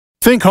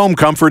Think home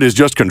comfort is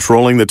just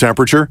controlling the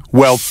temperature?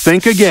 Well,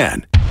 think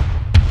again.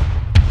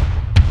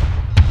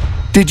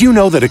 Did you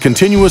know that a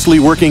continuously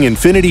working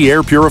Infinity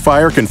air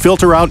purifier can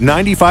filter out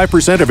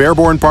 95% of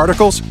airborne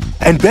particles?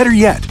 And better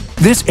yet,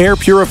 this air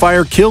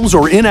purifier kills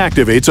or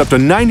inactivates up to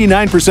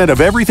 99% of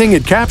everything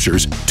it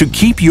captures to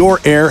keep your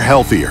air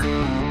healthier.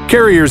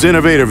 Carrier's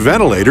innovative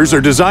ventilators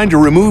are designed to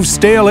remove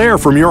stale air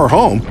from your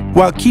home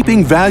while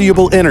keeping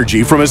valuable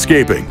energy from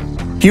escaping.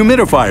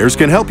 Humidifiers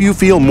can help you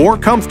feel more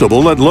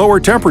comfortable at lower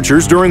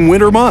temperatures during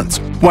winter months,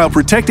 while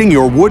protecting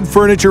your wood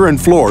furniture and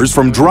floors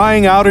from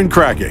drying out and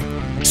cracking.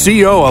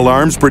 CO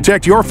alarms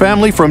protect your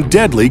family from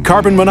deadly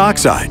carbon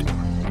monoxide.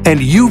 And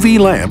UV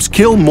lamps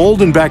kill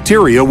mold and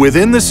bacteria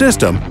within the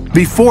system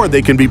before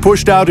they can be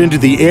pushed out into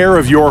the air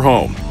of your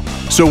home.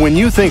 So when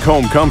you think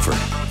home comfort,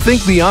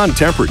 think beyond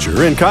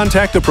temperature and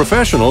contact the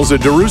professionals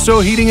at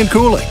Derousseau Heating and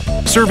Cooling,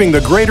 serving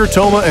the Greater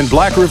Toma and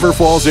Black River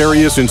Falls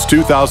area since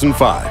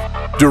 2005.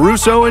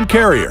 Derousseau and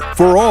Carrier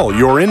for all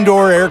your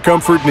indoor air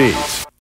comfort needs.